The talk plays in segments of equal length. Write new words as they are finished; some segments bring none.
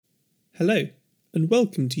Hello, and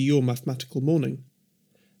welcome to your mathematical morning.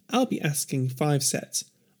 I'll be asking 5 sets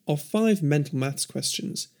of 5 mental maths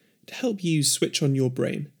questions to help you switch on your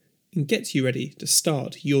brain and get you ready to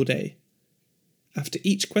start your day. After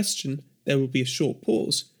each question, there will be a short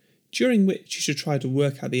pause, during which you should try to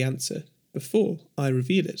work out the answer before I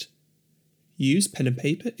reveal it. Use pen and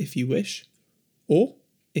paper if you wish, or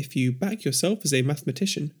if you back yourself as a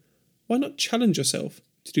mathematician, why not challenge yourself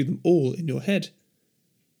to do them all in your head?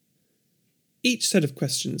 Each set of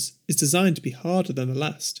questions is designed to be harder than the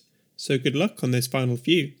last, so good luck on those final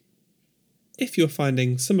few. If you're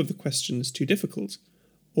finding some of the questions too difficult,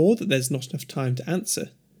 or that there's not enough time to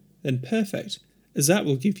answer, then perfect, as that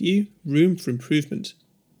will give you room for improvement.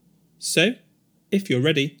 So, if you're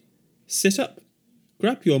ready, sit up,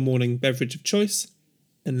 grab your morning beverage of choice,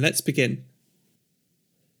 and let's begin.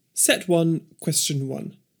 Set 1, question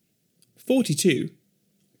 1. 42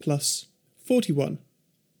 plus 41.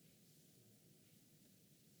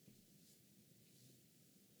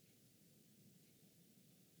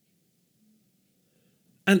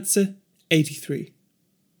 Answer 83.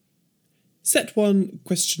 Set 1,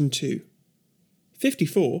 question 2.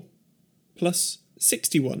 54 plus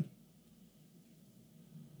 61.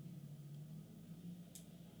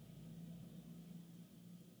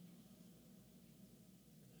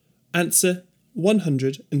 Answer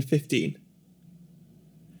 115.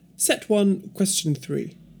 Set 1, question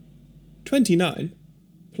 3. 29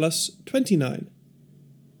 plus 29.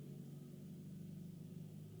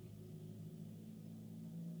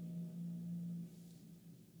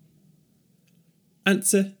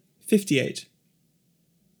 Answer 58.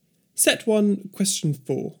 Set 1, question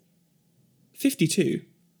 4. 52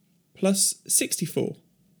 plus 64.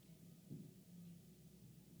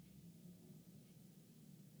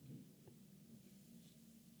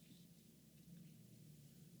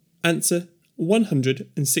 Answer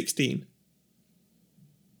 116.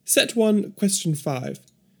 Set 1, question 5.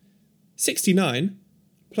 69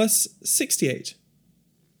 plus 68.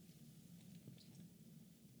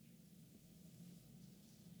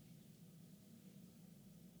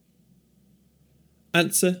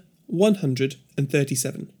 Answer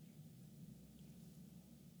 137.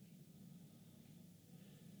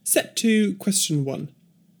 Set 2, question 1.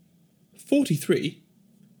 43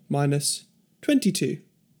 minus 22.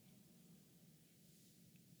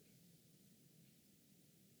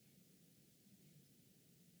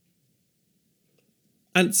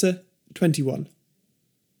 Answer 21.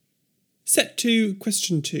 Set 2,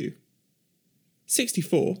 question 2.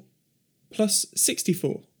 64 plus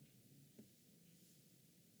 64.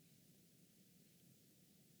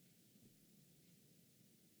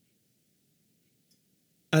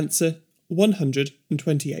 Answer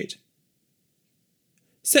 128.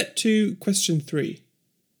 Set 2, question 3.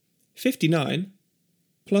 59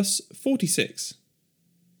 plus 46.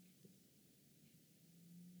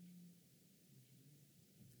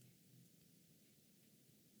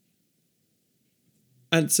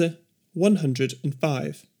 Answer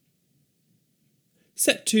 105.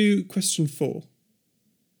 Set 2, question 4.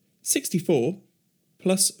 64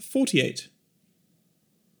 plus 48.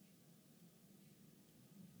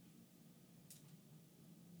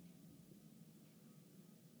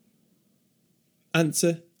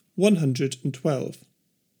 Answer 112.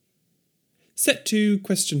 Set 2,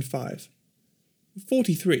 question 5.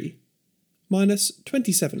 43 minus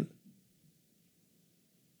 27.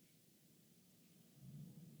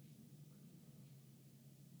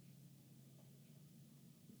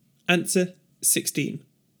 Answer 16.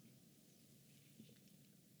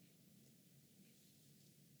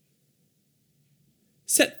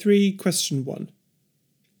 Set 3, question 1.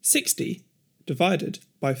 60 divided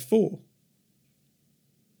by 4.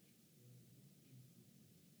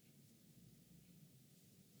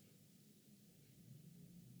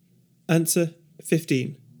 Answer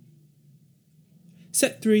 15.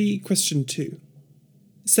 Set 3, question 2.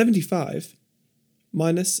 75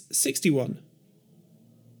 minus 61.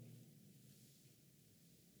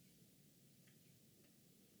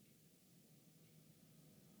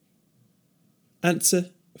 Answer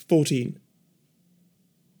 14.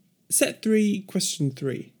 Set 3, question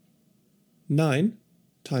 3. 9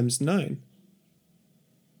 times 9.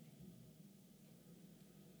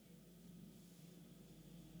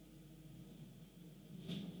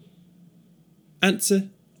 Answer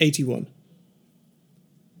 81.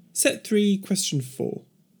 Set 3, question 4.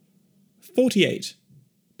 48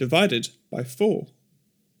 divided by 4.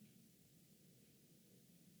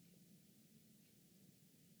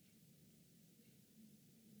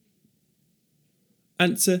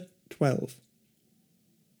 Answer 12.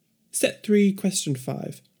 Set 3, question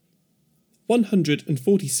 5.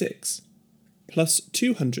 146 plus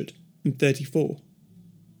 234.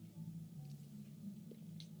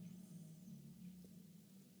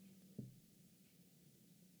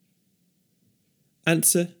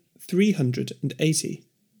 Answer 380.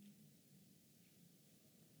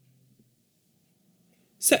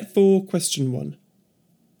 Set 4, question 1.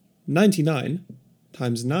 99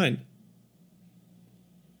 times 9.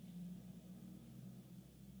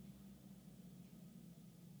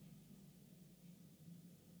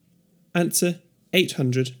 Answer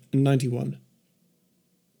 891.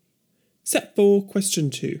 Set 4, question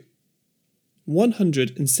 2.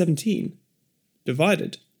 117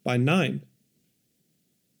 divided by 9.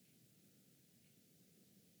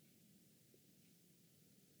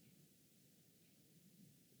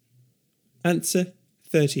 Answer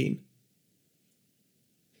 13.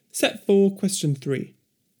 Set 4, question 3.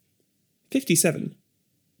 57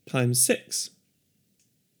 times 6.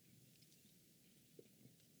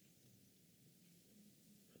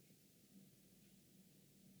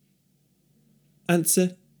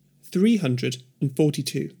 Answer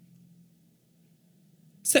 342.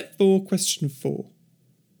 Set 4, question 4.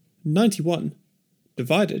 91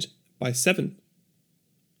 divided by 7.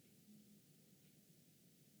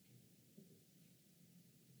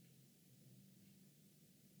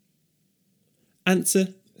 Answer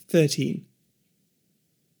 13.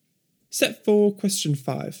 Set 4, question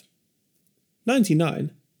 5.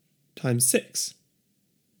 99 times 6.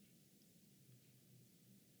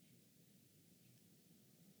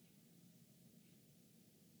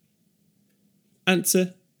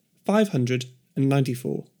 Answer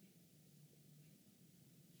 594.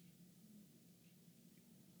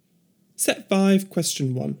 Set 5,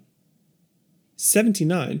 question 1.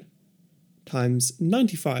 79 times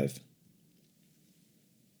 95.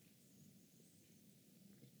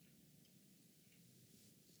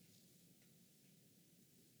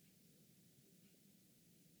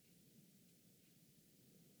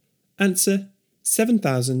 Answer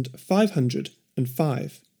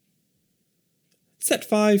 7,505. Set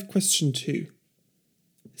 5, question 2.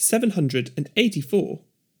 784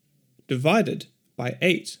 divided by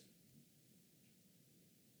 8.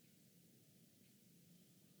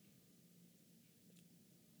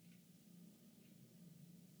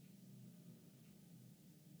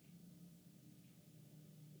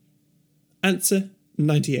 Answer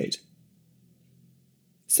 98.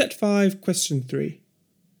 Set 5, question 3.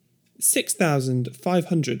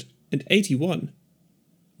 6,581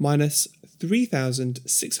 minus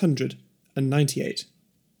 3,698.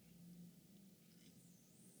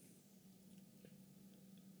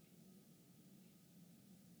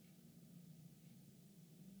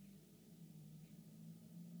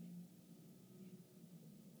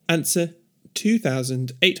 Answer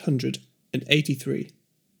 2,883.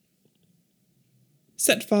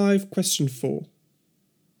 Set 5, question 4.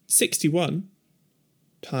 61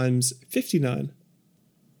 times 59.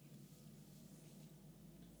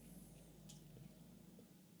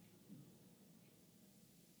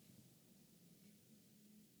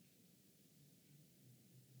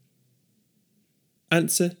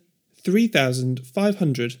 Answer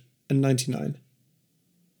 3,599.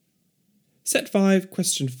 Set 5,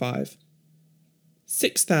 question 5.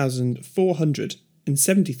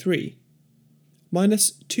 6,473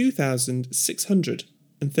 minus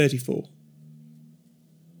 2,634.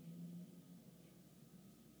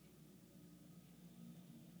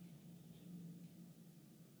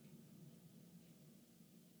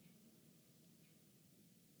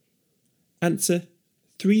 Answer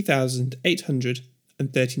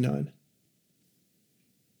 3,839.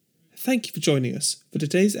 Thank you for joining us for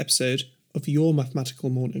today's episode of Your Mathematical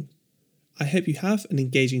Morning. I hope you have an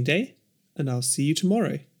engaging day, and I'll see you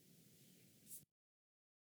tomorrow.